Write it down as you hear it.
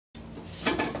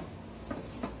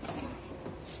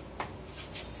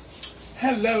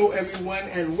Hello everyone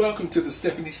and welcome to the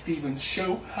Stephanie Stevens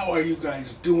Show. How are you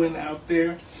guys doing out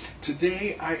there?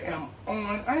 Today I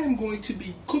am going to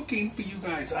be cooking for you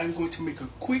guys. I'm going to make a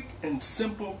quick and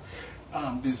simple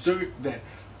dessert that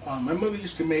my mother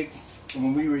used to make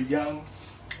when we were young.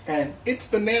 And it's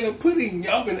banana pudding.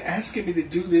 Y'all been asking me to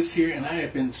do this here and I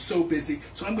have been so busy.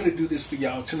 So I'm going to do this for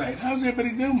y'all tonight. How's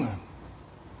everybody doing?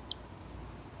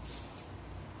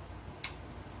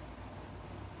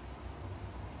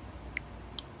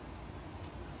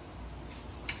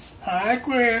 Hi,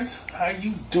 Chris. How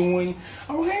you doing?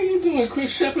 Oh, how you doing,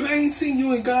 Chris Shepard? I ain't seen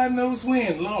you in God knows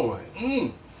when, Lord.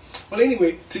 Well,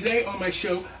 anyway, today on my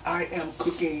show, I am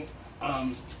cooking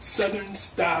Southern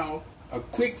style, a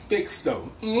quick fix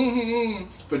though.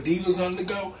 For divas on the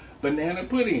go, banana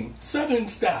pudding, Southern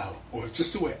style, or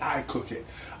just the way I cook it.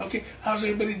 Okay, how's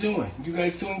everybody doing? You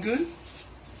guys doing good?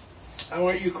 How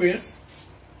are you, Chris?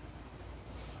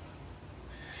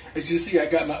 As you see, I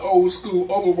got my old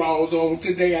school overalls on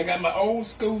today. I got my old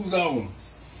schools on.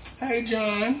 Hey,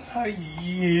 John. How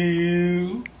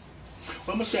you? Well,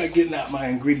 I'm going to start getting out my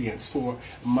ingredients for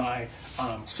my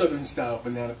Southern style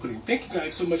banana pudding. Thank you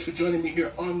guys so much for joining me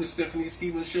here on the Stephanie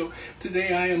Stevens Show.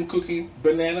 Today I am cooking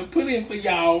banana pudding for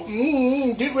y'all.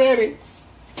 Get ready.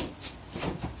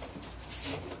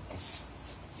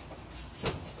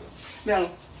 Now,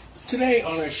 today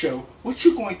on our show, what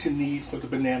you're going to need for the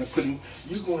banana pudding,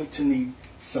 you're going to need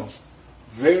some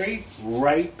very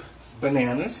ripe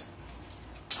bananas.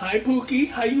 Hi, Pookie.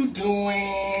 How you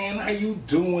doing? How you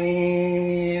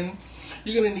doing?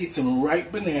 You're going to need some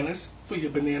ripe bananas for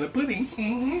your banana pudding.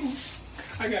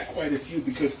 I got quite a few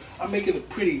because I'm making a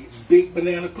pretty big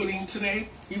banana pudding today.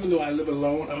 Even though I live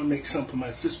alone, I'm going to make some for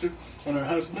my sister and her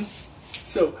husband.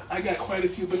 So I got quite a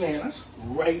few bananas,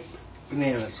 ripe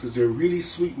bananas, because they're really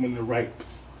sweet when they're ripe.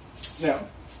 Now,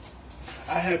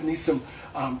 I need some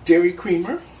dairy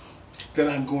creamer that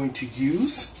I'm going to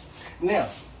use. Now,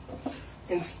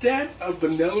 instead of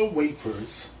vanilla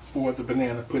wafers for the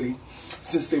banana pudding,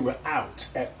 since they were out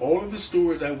at all of the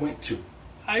stores I went to,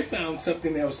 I found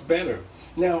something else better.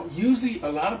 Now, usually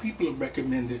a lot of people have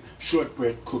recommended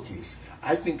shortbread cookies.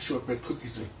 I think shortbread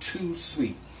cookies are too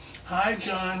sweet. Hi,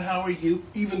 John. How are you?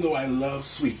 Even though I love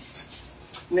sweets.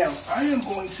 Now, I am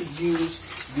going to use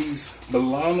these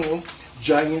Milano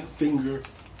Giant Finger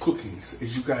cookies.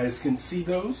 As you guys can see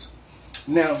those.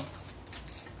 Now,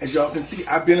 as y'all can see,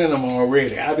 I've been in them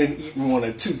already. I've been eating one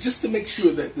or two just to make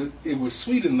sure that it was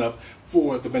sweet enough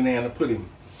for the banana pudding.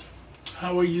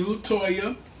 How are you,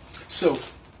 Toya? So,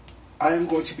 I am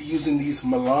going to be using these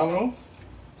Milano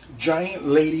Giant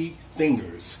Lady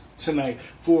Fingers tonight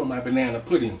for my banana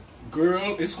pudding.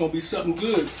 Girl, it's going to be something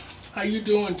good. How you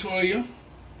doing, Toya?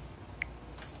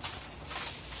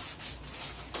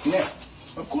 Now,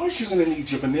 of course, you're going to need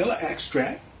your vanilla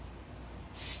extract.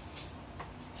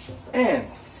 And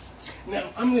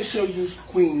now I'm going to show you,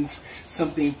 Queens,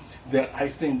 something that I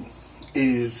think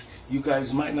you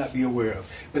guys might not be aware of.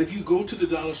 But if you go to the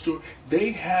dollar store,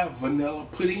 they have vanilla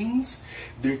puddings.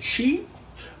 They're cheap,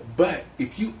 but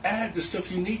if you add the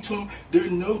stuff you need to them, they're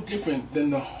no different than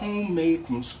the homemade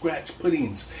from scratch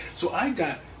puddings. So I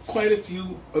got quite a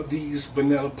few of these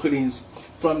vanilla puddings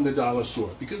from the dollar store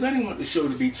because I didn't want the show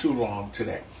to be too long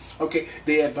today. Okay,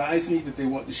 they advised me that they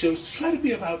want the shows to try to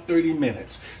be about 30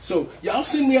 minutes. So y'all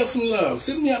send me up some love.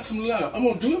 Send me up some love. I'm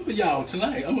going to do it for y'all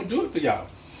tonight. I'm going to do it for y'all.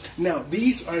 Now,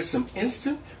 these are some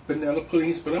instant vanilla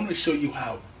puddings, but I'm going to show you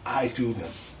how I do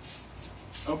them.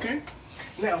 Okay?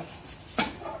 Now,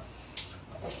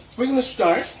 we're going to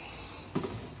start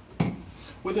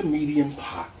with a medium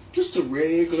pot. Just a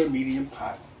regular medium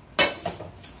pot.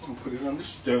 We'll put it on the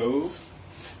stove.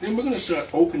 Then we're going to start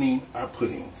opening our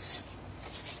puddings.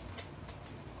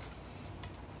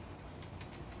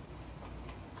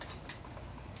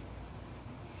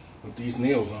 With these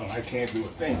nails on, I can't do a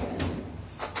thing.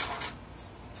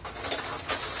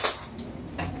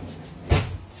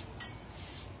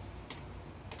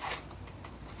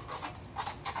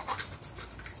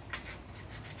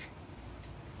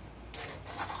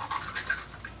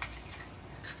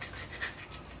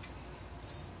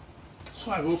 So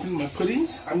I've opened my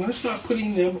puddings. I'm going to start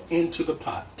putting them into the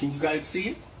pot. Can you guys see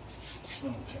it?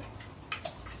 Okay.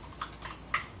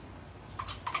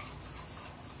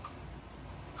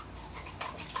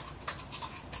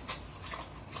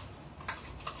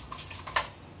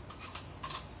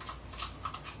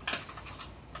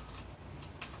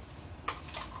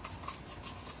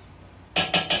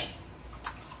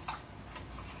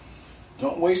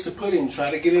 Don't waste the pudding. Try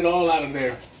to get it all out of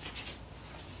there.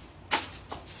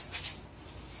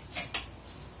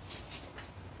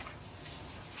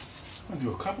 I'll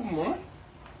do a couple more.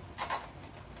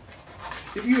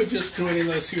 If you are just joining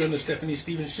us here on the Stephanie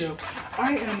Stevens Show,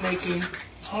 I am making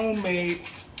homemade,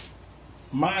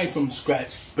 from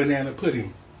scratch banana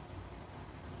pudding.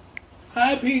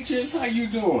 Hi Peaches, how you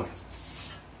doing?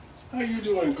 How you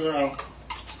doing, girl?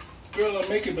 Girl, I'm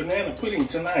making banana pudding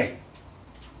tonight.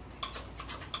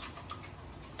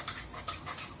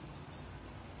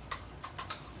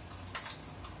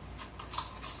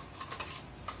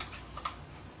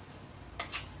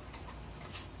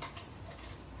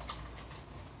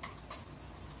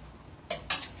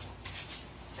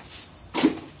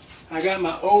 I got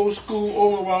my old school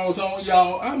overalls on,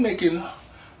 y'all. I'm making,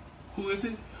 who is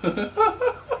it?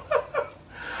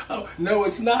 Oh, no,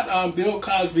 it's not Bill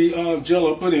Cosby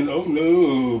Jello pudding. Oh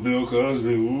no, Bill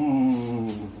Cosby.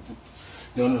 Ooh.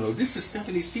 No. This is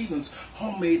Stephanie Stevens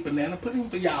homemade banana pudding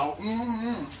for y'all.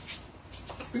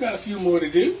 We got a few more to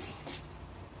do.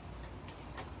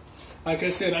 Like I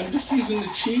said, I'm just using the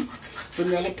cheap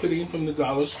vanilla pudding from the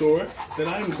dollar store that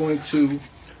I'm going to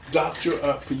doctor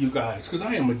up for you guys, because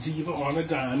I am a diva on a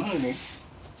dime, honey.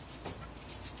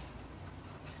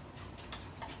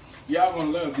 Y'all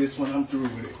gonna love this when I'm through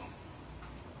with it.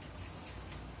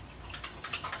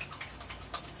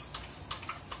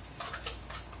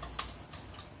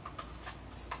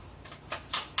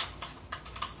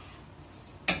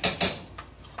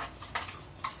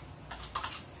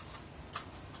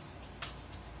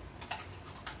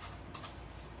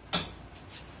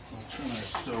 Turn our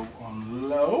stove on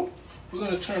low. We're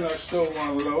going to turn our stove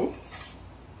on low.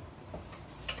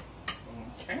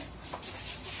 Okay.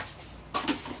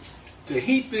 To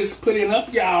heat this pudding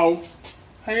up, y'all.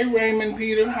 Hey Raymond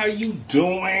Peter, how you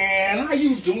doing? How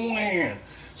you doing?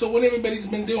 So what everybody's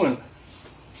been doing?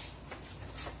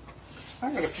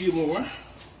 I got a few more.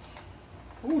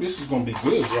 Oh, this is going to be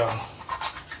good, y'all.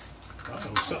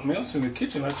 Something else in the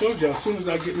kitchen. I told y'all, as soon as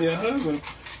I get me a husband,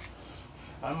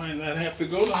 I might not have to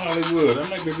go to Hollywood. I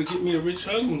might be able to get me a rich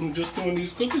husband who's just doing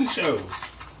these cooking shows.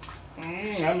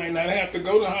 I might not have to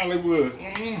go to Hollywood.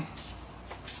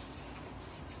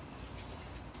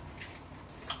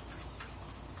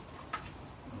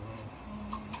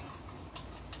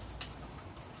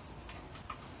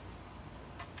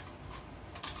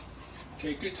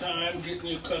 Take your time getting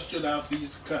your custard out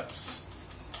these cups.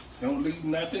 Don't leave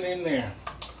nothing in there.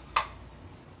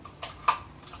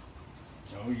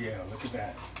 Oh yeah, look at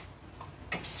that.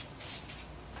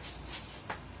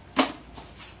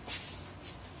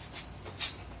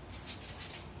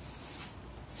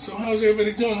 So how's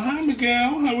everybody doing? Hi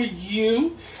Miguel, how are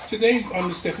you? Today on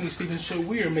the Stephanie Stevens Show,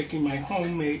 we are making my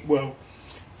homemade, well,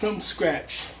 from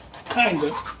scratch,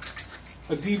 kinda,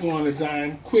 a diva on a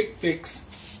dime, quick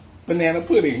fix banana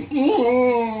pudding.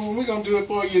 We're gonna do it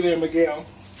for you there, Miguel.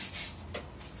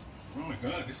 Oh my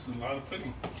God, this is a lot of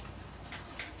pudding.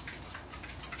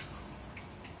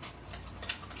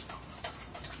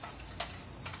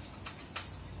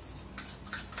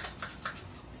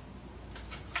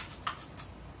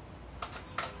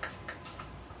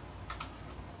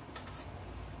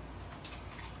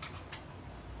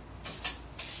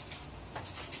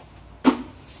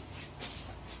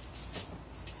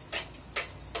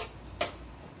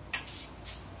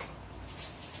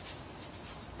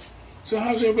 So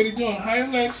how's everybody doing? Hi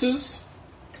Alexis.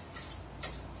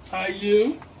 Hi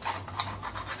you.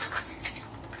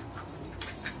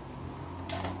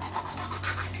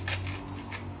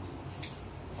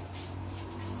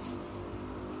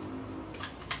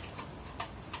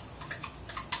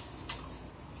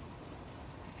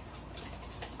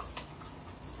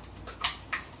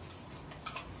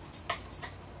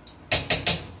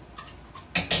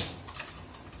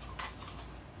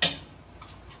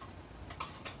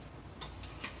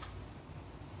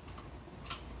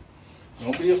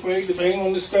 Don't be afraid to bang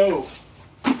on the stove.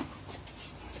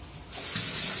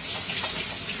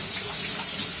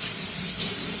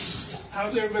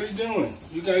 How's everybody doing?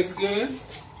 You guys good?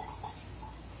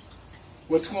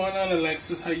 What's going on,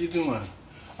 Alexis? How you doing?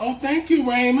 Oh, thank you,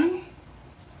 Raymond.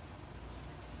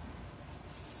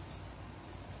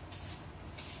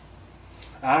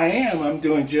 I am. I'm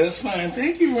doing just fine.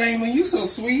 Thank you, Raymond. You so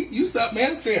sweet. You stop me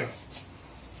there.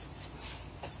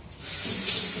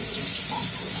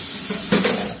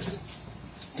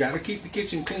 Gotta keep the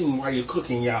kitchen clean while you're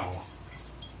cooking, y'all.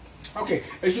 Okay,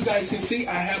 as you guys can see,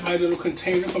 I have my little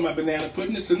container for my banana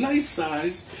pudding. It's a nice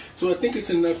size, so I think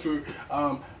it's enough for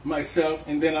myself,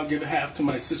 and then I'll give half to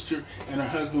my sister and her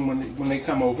husband when they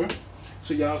come over.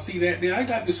 So y'all see that there? I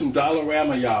got this from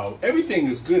Dollarama, y'all. Everything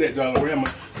is good at Dollarama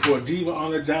for a diva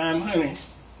on a dime, honey.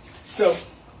 So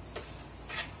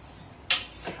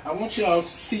I want y'all to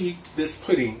see this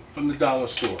pudding from the dollar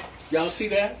store. Y'all see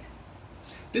that?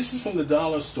 This is from the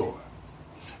dollar store.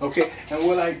 Okay, and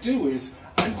what I do is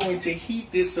I'm going to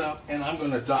heat this up and I'm going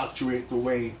to doctor it the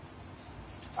way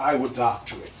I would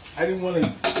doctor it. I didn't want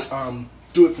to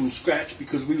do it from scratch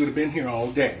because we would have been here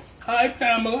all day. Hi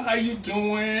Pamela, how you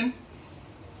doing?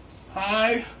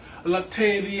 Hi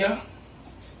Latavia,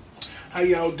 how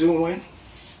y'all doing?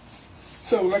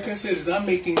 So like I said, is I'm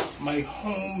making my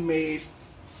homemade,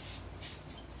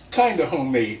 kind of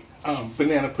homemade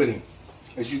banana pudding.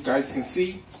 As you guys can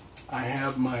see, I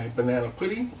have my banana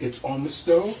pudding. It's on the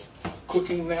stove,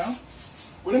 cooking now.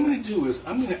 What I'm going to do is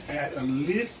I'm going to add a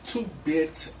little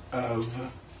bit of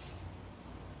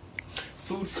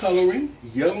food coloring,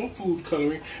 yellow food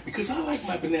coloring, because I like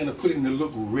my banana pudding to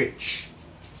look rich.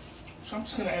 So I'm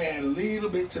just going to add a little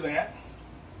bit to that.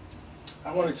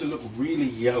 I want it to look really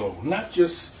yellow, not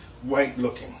just white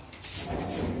looking.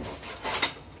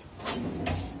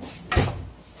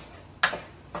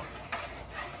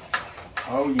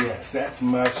 Oh yes, that's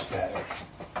much better.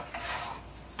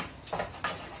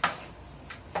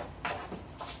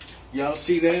 Y'all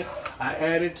see that? I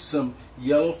added some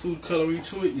yellow food coloring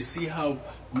to it. You see how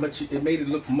much it made it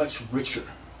look much richer.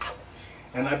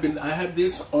 And I have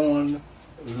this on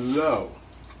low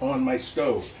on my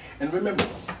stove. And remember,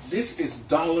 this is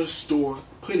dollar store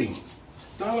pudding.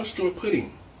 Dollar store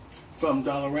pudding from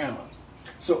Dollarama.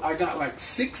 So I got like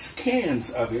 6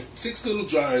 cans of it, 6 little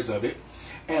jars of it,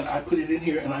 and I put it in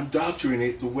here and I'm doctoring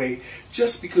it the way,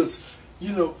 just because,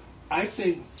 you know, I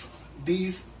think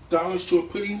these dollar store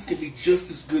puddings can be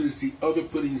just as good as the other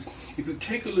puddings if you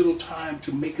take a little time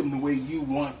to make them the way you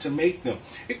want to make them.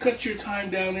 It cuts your time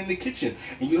down in the kitchen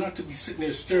and you don't have to be sitting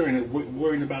there stirring it,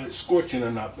 worrying about it scorching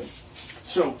or nothing.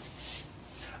 So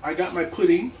I got my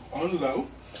pudding on low.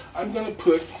 I'm going to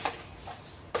put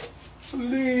a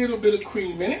little bit of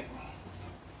cream in it,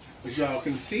 as y'all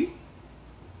can see.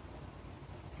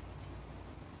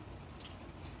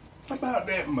 About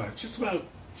that much. It's about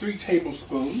 3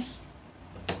 tablespoons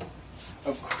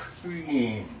of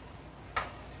cream.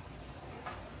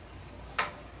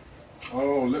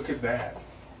 Oh, look at that.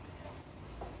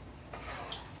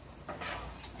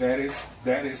 That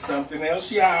is something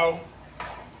else, y'all.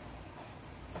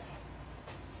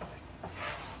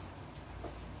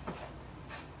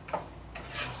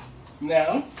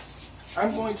 Now,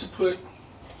 I'm going to put,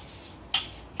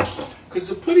 because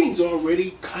the pudding's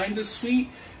already kind of sweet,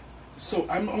 so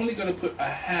I'm only going to put a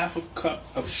half a cup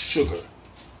of sugar.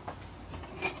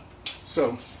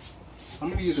 So, I'm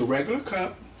going to use a regular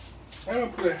cup, and I'm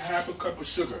going to put a half a cup of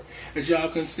sugar. As y'all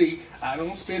can see, I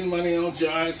don't spend money on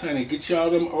jars, honey. Get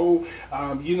y'all them old,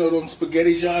 you know them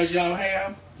spaghetti jars y'all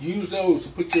have? Use those to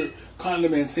put your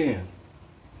condiments in.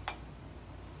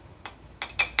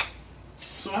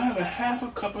 So I have a half a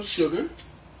cup of sugar,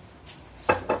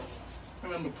 and I'm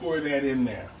going to pour that in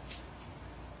there.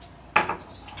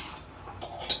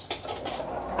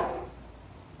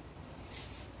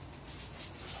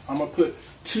 I'm going to put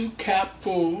 2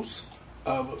 capfuls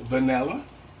of vanilla.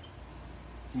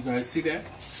 You guys see that?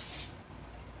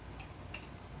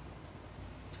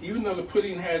 Even though the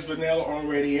pudding has vanilla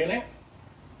already in it,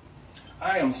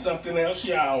 I am something else,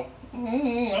 y'all.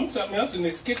 I'm something else in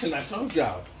this kitchen, I told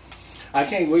y'all. I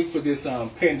can't wait for this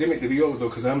pandemic to be over, though,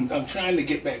 because I'm trying to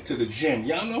get back to the gym.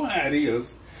 Y'all know how it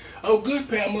is. Oh, good,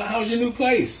 Pamela. How's your new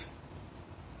place?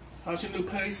 How's your new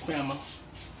place, Pamela?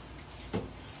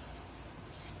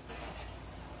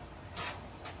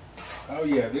 Oh,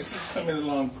 yeah, this is coming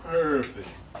along perfect.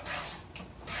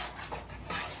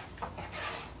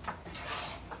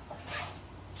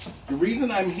 The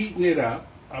reason I'm heating it up,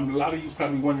 a lot of you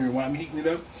probably wondering why I'm heating it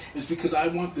up, is because I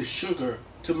want the sugar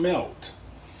to melt.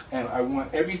 And I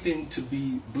want everything to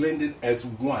be blended as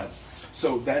one.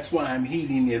 So that's why I'm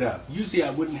heating it up. Usually I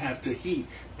wouldn't have to heat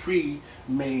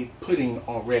pre-made pudding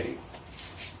already.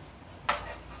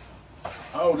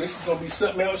 Oh, this is going to be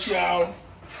something else, y'all.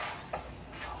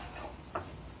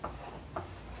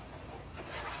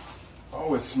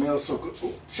 Oh, it smells so good.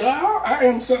 Ooh, child, I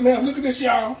am something else. Look at this,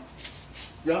 y'all.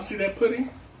 Y'all see that pudding?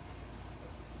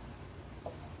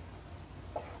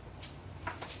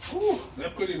 Ooh,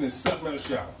 that pudding is something else,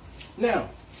 y'all. Now,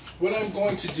 what I'm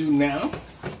going to do now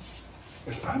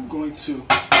is I'm going to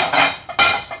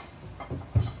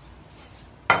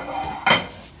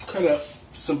cut up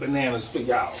some bananas for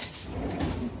y'all.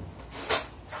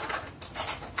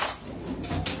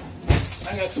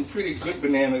 I got some pretty good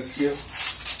bananas here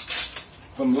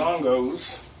from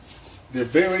Longo's. They're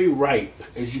very ripe,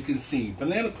 as you can see.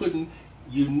 Banana pudding,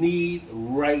 you need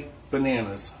ripe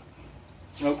bananas.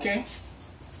 Okay?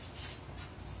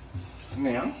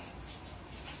 Now,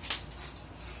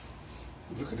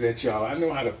 look at that, y'all. I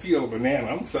know how to peel a banana.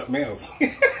 I'm something else.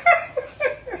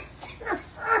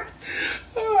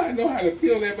 Oh, know how to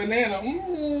peel that banana.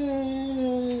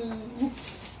 Mm.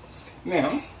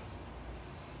 Now,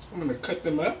 I'm going to cut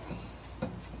them up.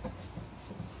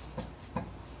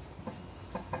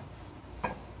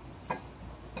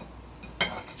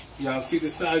 Y'all see the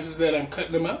sizes that I'm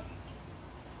cutting them up?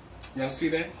 Y'all see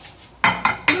that?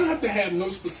 You don't have to have no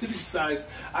specific size.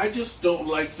 I just don't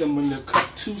like them when they're cut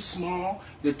too small.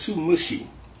 They're too mushy.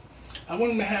 I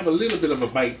want them to have a little bit of a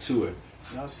bite to it.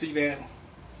 Y'all see that?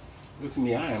 Look at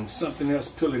me. I am something else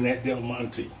peeling that Del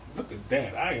Monte. Look at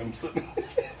that. I am something.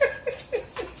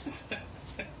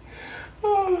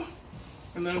 Oh,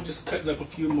 and I'm just cutting up a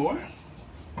few more.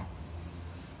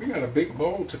 We got a big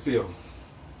bowl to fill.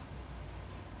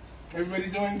 Everybody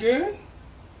doing good?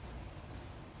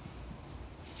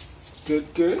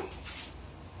 Good, good.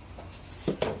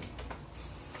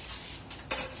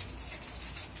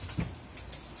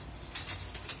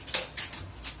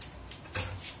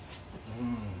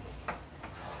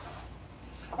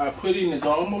 Our pudding is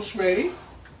almost ready.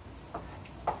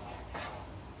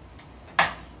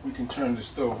 We can turn the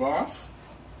stove off.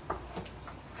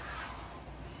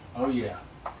 Oh yeah,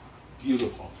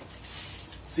 beautiful.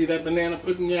 See that banana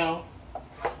pudding, y'all?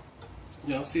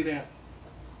 Y'all see that?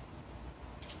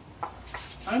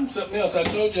 I'm something else. I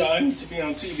told y'all I need to be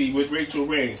on TV with Rachel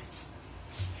Ray,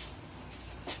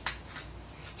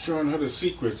 showing her the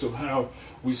secrets of how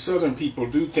we Southern people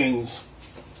do things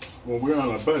when we're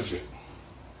on a budget.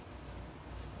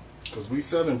 Because we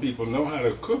Southern people know how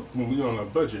to cook when we're on a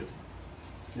budget.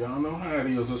 Y'all know how it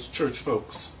is, us church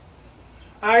folks.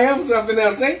 I am something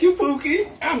else. Thank you,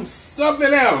 Pookie. I'm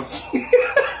something else.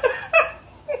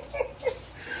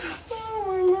 Oh,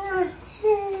 my Lord.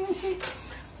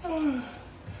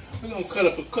 We're going to cut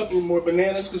up a couple more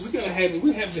bananas because we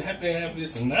have to have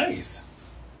this nice.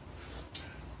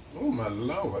 Oh, my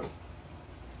Lord.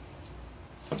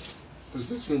 Does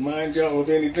this remind y'all of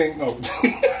anything? No.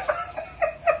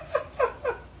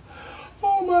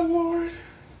 Oh, my Lord.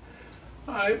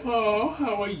 Hi, Paul.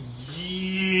 How are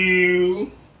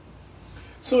you?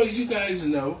 So, as you guys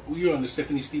know, we are on the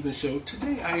Stephanie Stevens Show.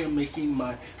 Today, I am making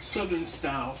my Southern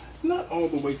style, not all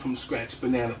the way from scratch,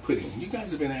 banana pudding. You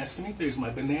guys have been asking me. There's my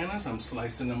bananas. I'm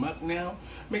slicing them up now,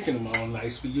 making them all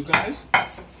nice for you guys.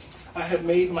 I have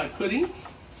made my pudding,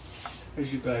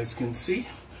 as you guys can see.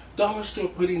 Dollar store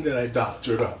pudding that I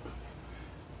doctored up.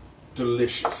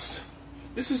 Delicious.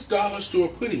 This is dollar store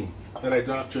pudding that I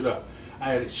doctored up.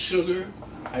 I added sugar,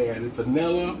 I added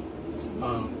vanilla,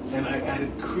 and I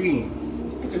added cream.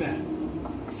 Look at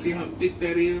that. See how thick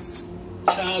that is?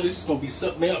 Child, this is going to be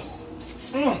something else.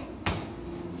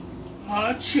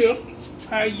 Hi, Chip.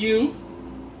 How you?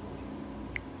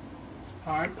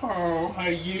 Hi, Paul. How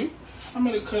you? I'm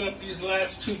going to cut up these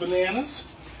last two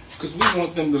bananas because we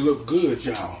want them to look good,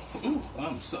 y'all. Ooh,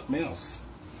 I'm something else.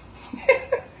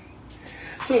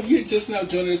 So if you're just now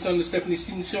joining us on the Stephanie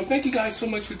Stevens Show, thank you guys so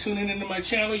much for tuning into my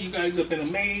channel. You guys have been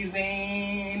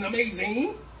amazing,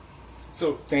 amazing.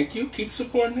 So thank you. Keep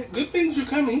supporting it. Good things are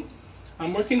coming.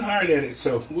 I'm working hard at it,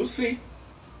 so we'll see.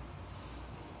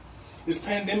 This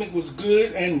pandemic was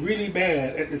good and really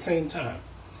bad at the same time.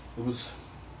 It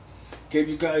gave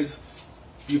you guys,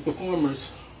 you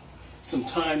performers, some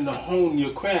time to hone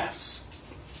your crafts.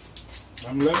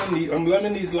 I'm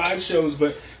loving these live shows,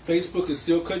 but Facebook is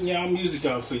still cutting y'all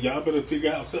music off, so y'all better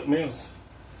figure out something else.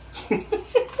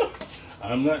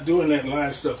 I'm not doing that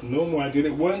live stuff no more. I did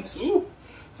it once. Ooh,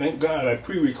 thank God I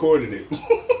pre-recorded it.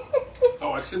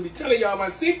 Oh, I shouldn't be telling y'all my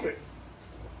secret.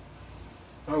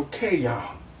 Okay,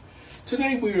 y'all.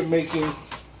 Today we are making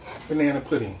banana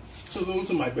pudding. So those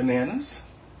are my bananas.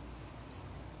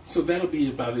 So that'll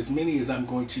be about as many as I'm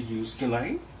going to use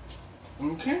tonight.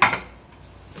 Okay.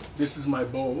 This is my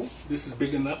bowl. This is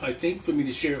big enough, I think, for me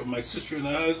to share it with my sister and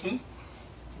her husband.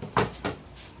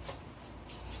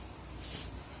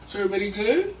 So everybody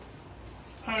good?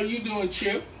 How are you doing,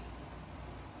 Chip?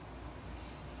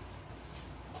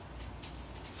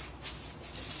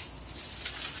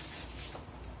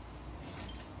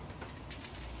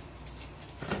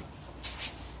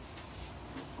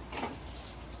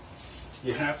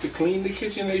 You have to clean the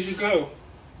kitchen as you go.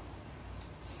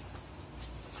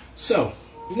 So,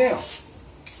 now,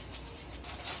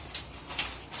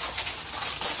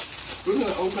 we're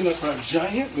going to open up our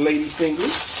giant lady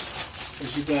fingers,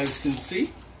 as you guys can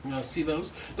see. Y'all see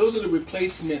those? Those are the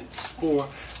replacements for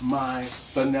my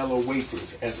vanilla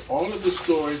wafers, as all of the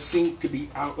stores seem to be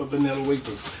out of vanilla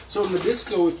wafers. So,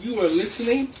 Nabisco, if you are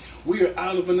listening, we are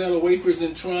out of vanilla wafers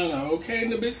in Toronto. Okay,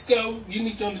 Nabisco? You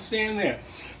need to understand that.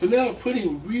 Vanilla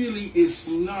pudding really is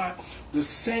not the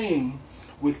same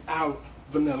without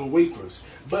vanilla wafers.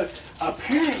 But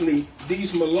apparently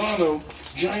these Milano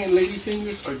giant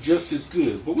ladyfingers are just as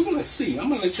good. But we're going to see. I'm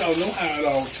going to let y'all know how it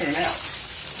all turned out.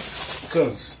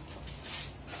 Because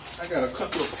I got a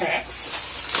couple of packs.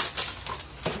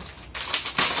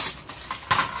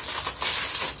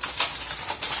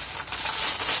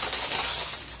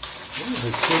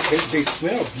 They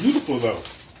smell beautiful though.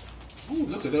 Ooh,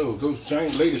 look at those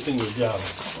giant ladyfingers, y'all.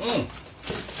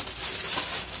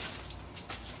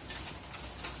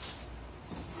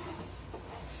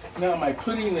 Now my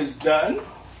pudding is done.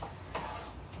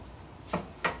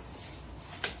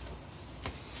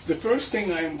 The first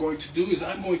thing I am going to do is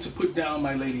I'm going to put down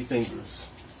my ladyfingers.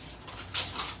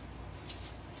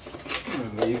 I'm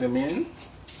going to lay them in.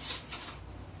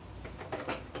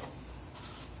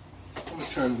 I'm going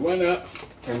to turn one up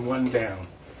and one down.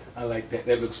 I like that.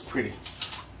 That looks pretty.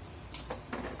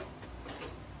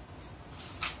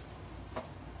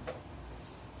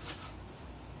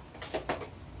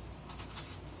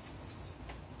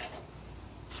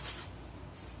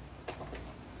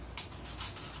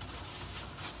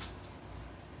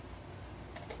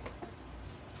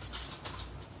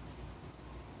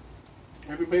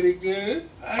 Everybody good?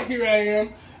 Here I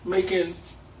am making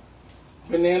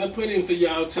banana pudding for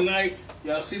y'all tonight.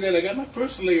 Y'all see that? I got my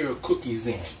first layer of cookies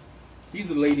in.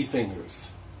 These are ladyfingers.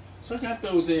 So I got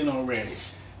those in already.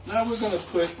 Now we're going to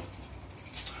put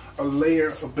a layer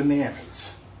of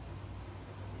bananas.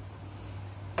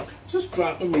 Just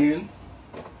drop them in.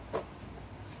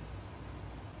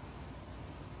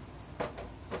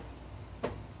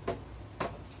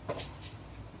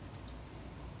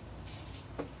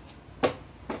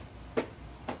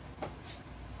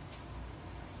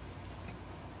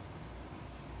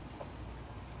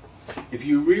 If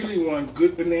you really want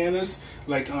good bananas,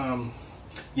 like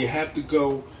you have to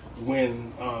go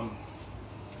when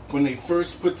they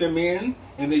first put them in,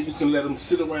 and then you can let them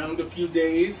sit around a few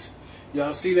days.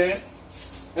 Y'all see that?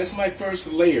 That's my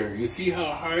first layer. You see how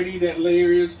hardy that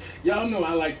layer is? Y'all know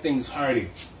I like things hardy.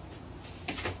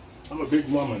 I'm a big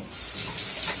woman.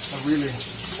 I really.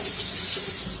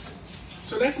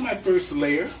 So that's my first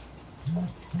layer.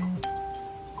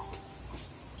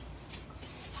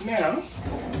 Now,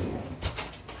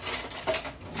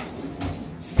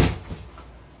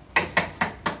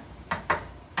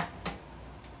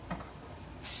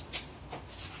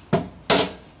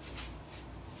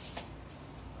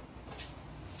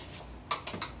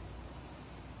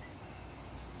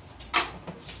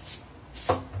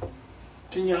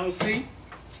 can y'all see?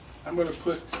 I'm going to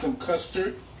put some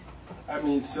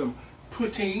some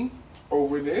pudding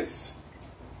over this.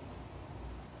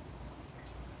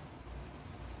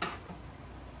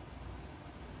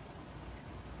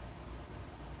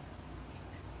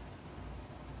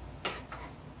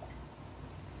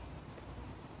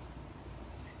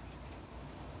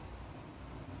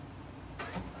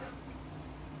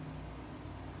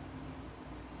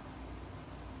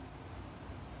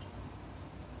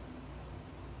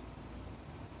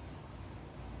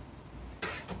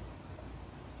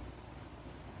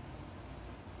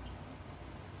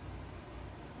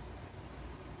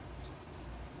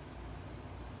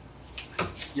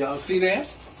 Y'all see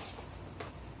that?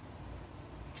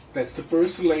 That's the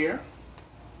first layer.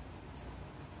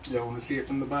 Y'all want to see it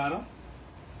from the bottom?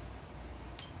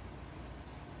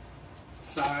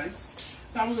 Sides.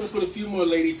 Now we're going to put a few more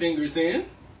ladyfingers in.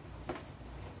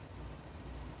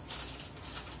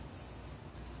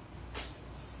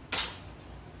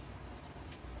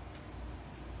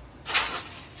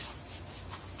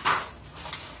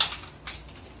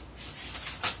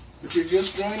 If you're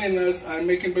just joining us, I'm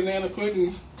making banana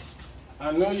pudding.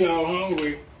 I know y'all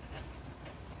hungry.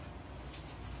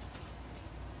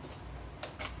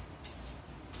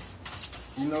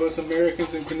 You know, as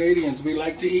Americans and Canadians, we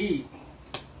like to eat.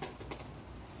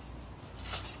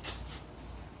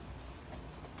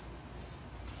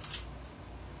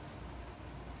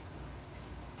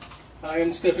 I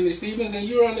am Stephanie Stevens, and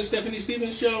you're on the Stephanie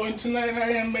Stevens Show, and tonight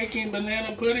I am making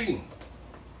banana pudding.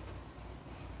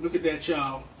 Look at that,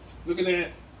 y'all. Look at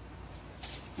that.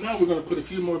 Now we're going to put a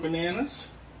few more bananas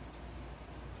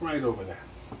right over there.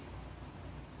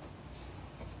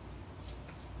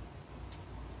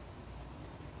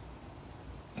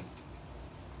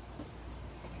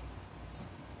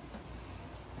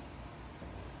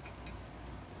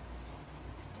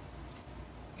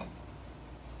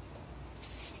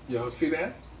 Y'all see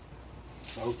that?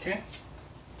 Okay.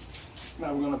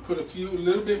 Now we're going to put a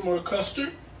little bit more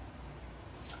custard.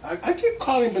 I keep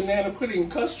calling banana pudding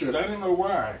custard. I don't know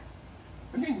why.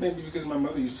 I think maybe because my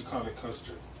mother used to call it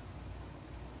custard.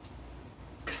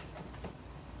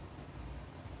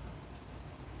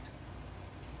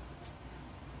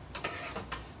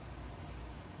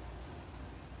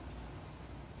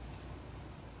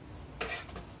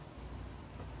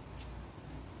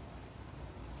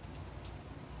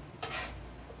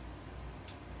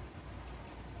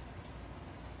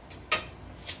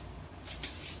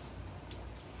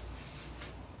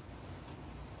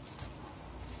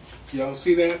 Y'all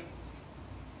see that?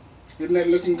 Isn't that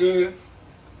looking good?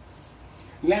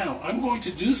 Now, I'm going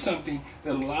to do something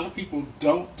that a lot of people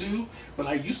don't do, but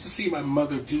I used to see my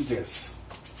mother do this.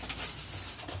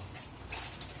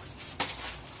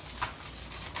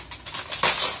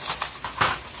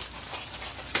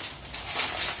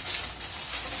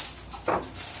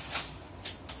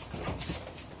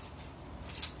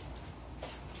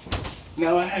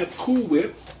 Now I have Cool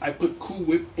Whip. I put Cool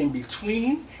Whip in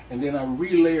between, and then I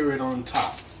relayer it on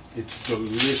top. It's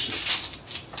delicious.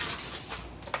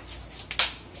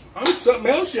 I'm something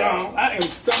else, y'all. I am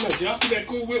something else. Y'all see that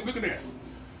Cool Whip? Look at that.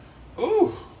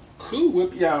 Ooh, Cool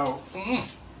Whip, y'all.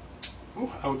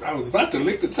 Ooh, I was about to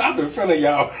lick the top in front of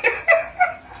y'all.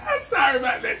 Sorry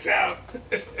about that, y'all.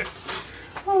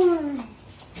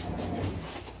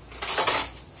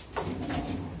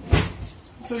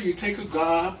 So you take a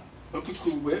gob of the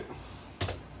Cool Whip.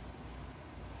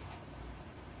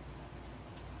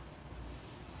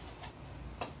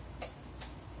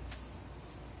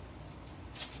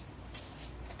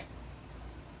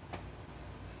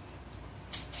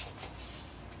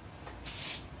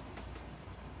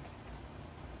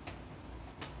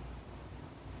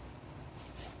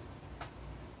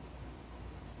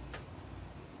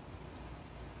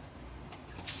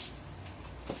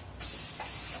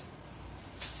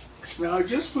 Now I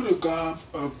just put a gob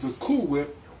of the Cool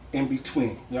Whip in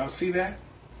between. Y'all see that?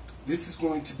 This is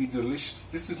going to be delicious.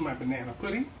 This is my banana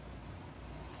pudding.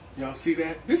 Y'all see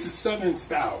that? This is Southern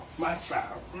style, my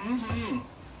style.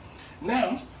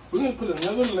 Now we're going to put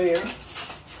another layer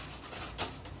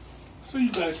so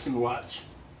you guys can watch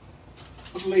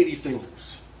of Lady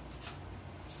Fingers.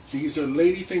 These are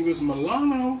Lady Fingers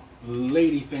Milano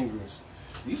Lady Fingers.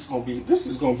 This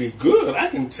is gonna be good. I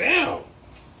can tell.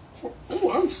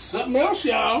 Oh, I'm something else,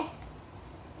 y'all.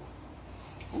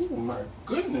 Oh my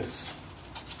goodness.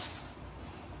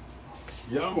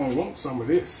 Y'all gonna want some of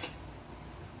this.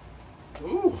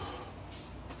 Ooh.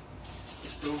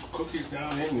 Those cookies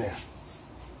down in there.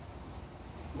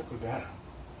 Look at that.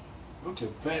 Look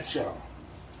at that, y'all.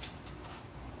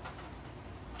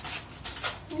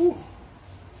 Ooh.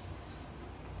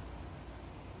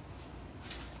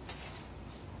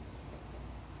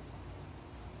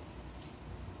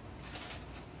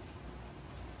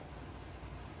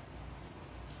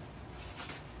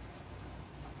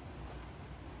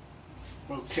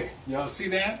 Okay, y'all see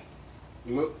that?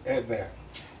 Look at that.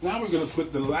 Now we're going to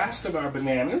put the last of our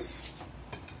bananas,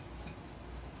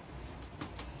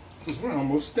 because we're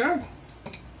almost done.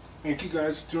 Thank you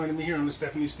guys for joining me here on the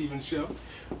Stephanie Stevens Show.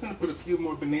 I'm going to put a few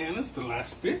more bananas, the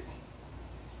last bit.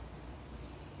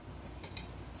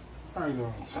 Right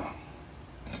on top.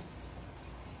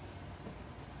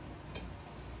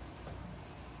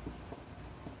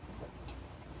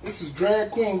 This is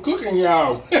drag queen cooking,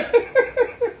 y'all.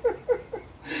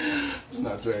 It's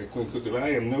not drag queen cooking.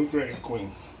 I am no drag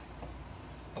queen.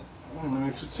 I'm an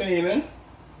entertainer.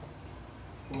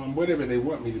 Well, I'm whatever they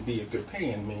want me to be if they're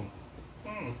paying me.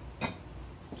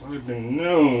 I've been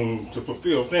known to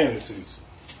fulfill fantasies.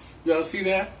 Y'all see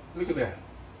that? Look at that.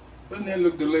 Doesn't that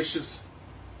look delicious?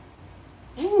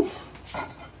 Ooh.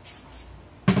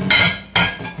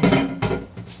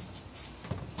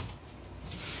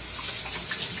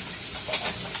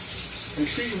 Make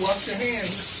sure you wash your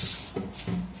hands. Oh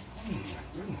my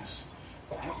goodness.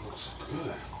 That looks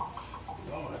good.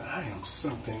 Lord, I am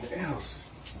something else.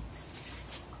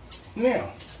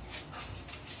 Now,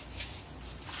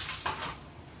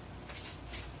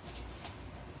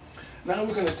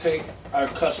 we're going to take our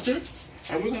custard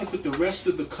and we're going to put the rest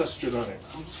of the custard on it.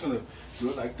 I'm just going to do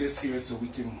it like this here so we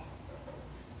can...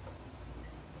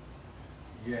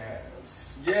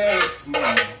 Yes. Yes,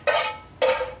 mama.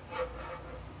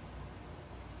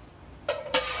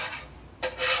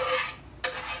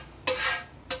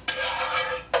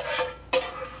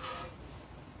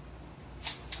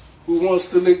 Who wants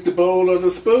to lick the bowl or the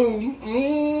spoon?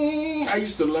 I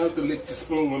used to love to lick the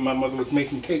spoon when my mother was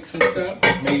making cakes and stuff.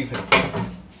 Amazing.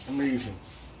 Amazing.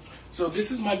 So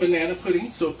this is my banana pudding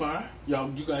so far.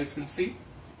 You guys can see.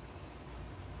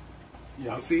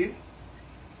 Y'all see it?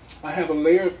 I have a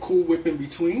layer of Cool Whip in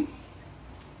between.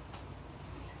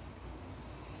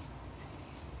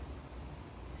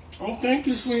 Oh, thank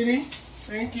you, sweetie.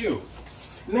 Thank you.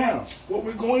 Now, what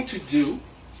we're going to do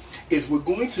is we're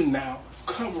going to now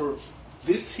cover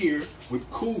this here with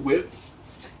Cool Whip,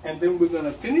 and then we're going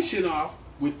to finish it off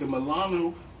with the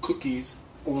Milano cookies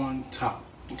on top.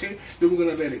 Okay? Then we're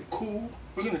going to let it cool.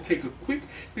 We're going to take a quick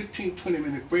 15-20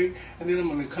 minute break, and then I'm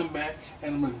going to come back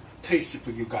and I'm going to taste it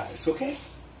for you guys. Okay?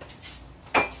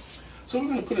 So we're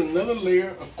going to put another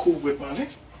layer of Cool Whip on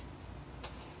it.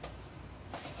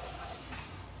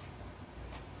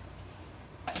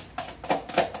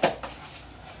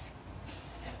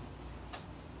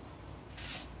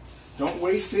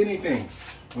 waste anything.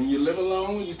 When you live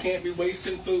alone, you can't be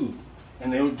wasting food.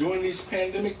 And then during this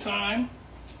pandemic time,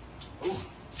 ooh,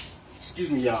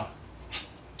 excuse me, y'all.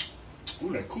 Ooh,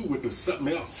 that Cool Whip is something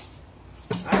else.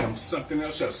 I am something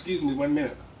else, y'all. Excuse me 1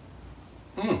 minute.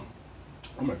 Oh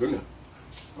my goodness.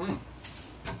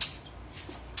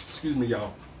 Excuse me,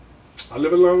 y'all. I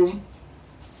live alone,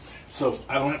 so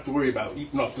I don't have to worry about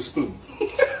eating off the spoon.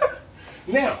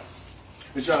 Now,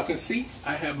 as y'all can see,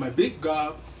 I have my big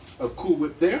gob of Cool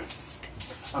Whip there.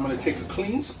 I'm going to take a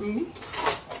clean spoon,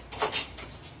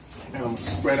 and I'm going to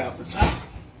spread out the top.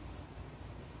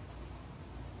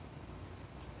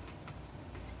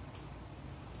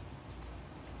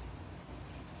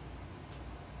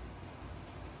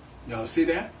 Y'all see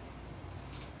that?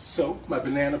 So, my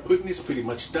banana pudding is pretty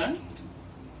much done.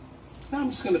 Now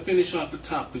I'm just going to finish off the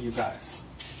top for you guys.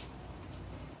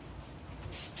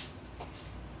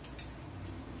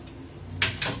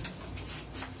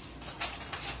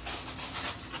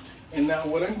 And now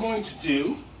what I'm going to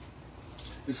do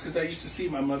is, because I used to see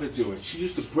my mother do it, she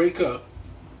used to break up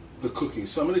the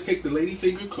cookies. So I'm going to take the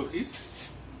Ladyfinger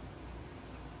cookies.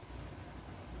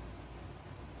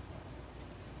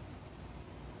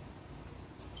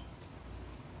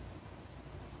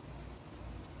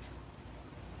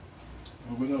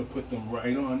 And we're going to put them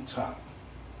right on top.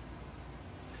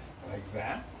 Like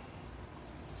that.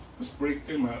 Let's break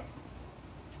them up.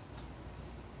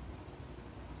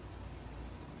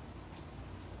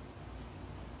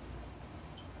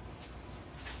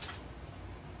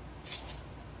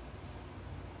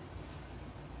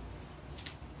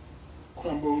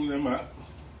 Crumble them up,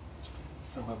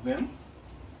 some of them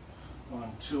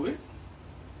onto it.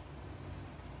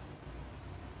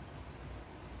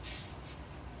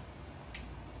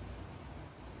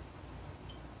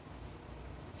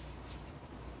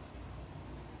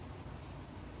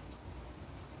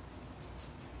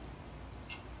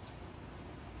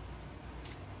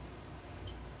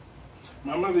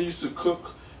 My mother used to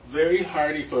cook very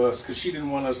hearty for us because she didn't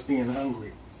want us being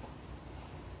hungry.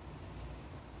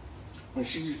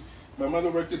 My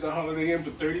mother worked at the Holiday Inn for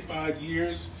 35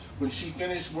 years. When she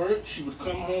finished work, she would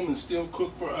come home and still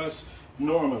cook for us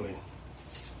normally.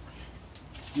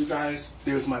 You guys,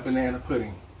 there's my banana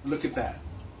pudding. Look at that.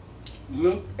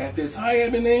 Look at this. Hi,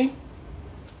 Ebony.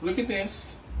 Look at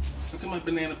this. Look at my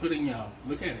banana pudding, y'all.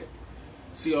 Look at it.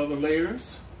 See all the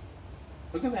layers?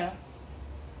 Look at that.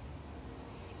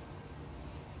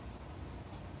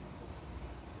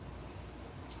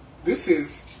 This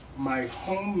is my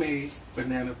homemade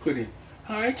banana pudding.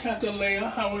 Hi,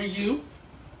 Catalea, how are you?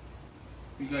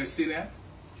 You guys see that?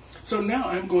 So now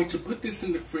I'm going to put this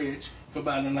in the fridge for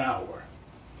about an hour.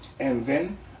 And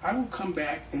then I will come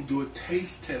back and do a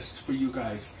taste test for you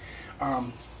guys.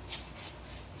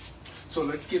 So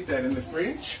let's get that in the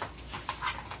fridge.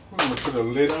 We're going to put a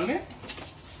lid on it.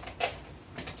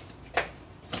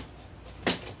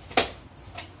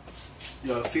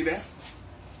 Y'all see that?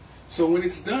 So when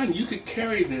it's done, you could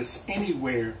carry this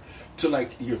anywhere, to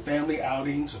like your family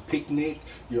outings, a picnic,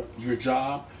 your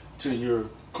job, to your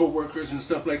co-workers and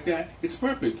stuff like that. It's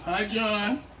perfect. Hi,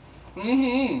 John.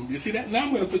 You see that? Now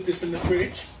I'm going to put this in the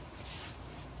fridge.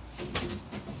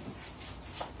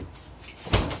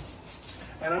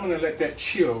 And I'm going to let that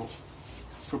chill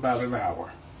for about an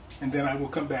hour. And then I will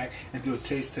come back and do a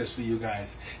taste test for you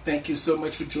guys. Thank you so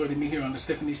much for joining me here on the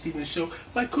Stephanie Stevens Show,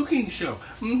 my cooking show.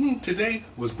 Today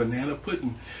was banana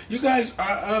pudding. You guys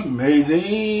are amazing.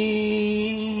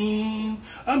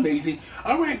 Amazing.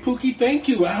 All right, Pookie, thank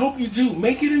you. I hope you do.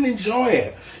 Make it and enjoy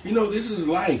it. You know, this is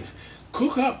life.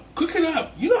 Cook up. Cook it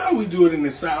up. You know how we do it in the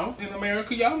South, in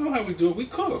America. Y'all know how we do it. We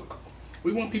cook.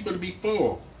 We want people to be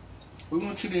full. We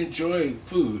want you to enjoy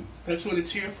food. That's what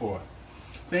it's here for.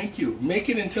 Thank you. Make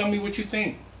it and tell me what you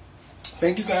think.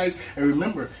 Thank you, guys. And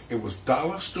remember, it was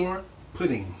dollar store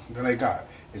pudding that I got.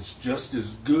 It's just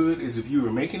as good as if you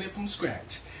were making it from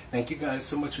scratch. Thank you guys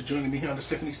so much for joining me here on the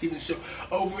Stephanie Stevens Show.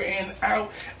 Over and out.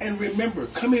 And remember,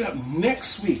 coming up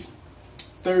next week,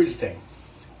 Thursday,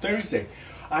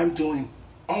 I'm doing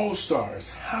All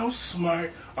Stars. How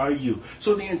smart are you?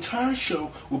 So the entire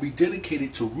show will be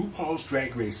dedicated to RuPaul's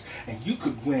Drag Race. And you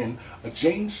could win a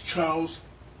James Charles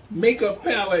makeup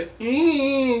palette.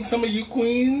 Some of you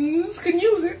queens can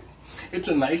use it. It's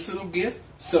a nice little gift.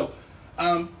 So,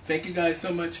 thank you guys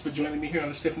so much for joining me here on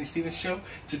the Stephanie Stevens Show.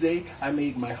 Today, I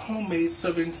made my homemade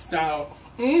Southern style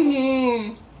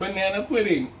banana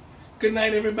pudding. Good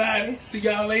night, everybody. See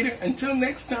y'all later. Until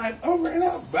next time, over and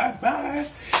out. Bye-bye.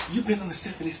 You've been on the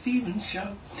Stephanie Stevens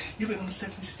Show. You've been on the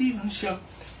Stephanie Stevens Show.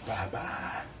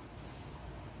 Bye-bye.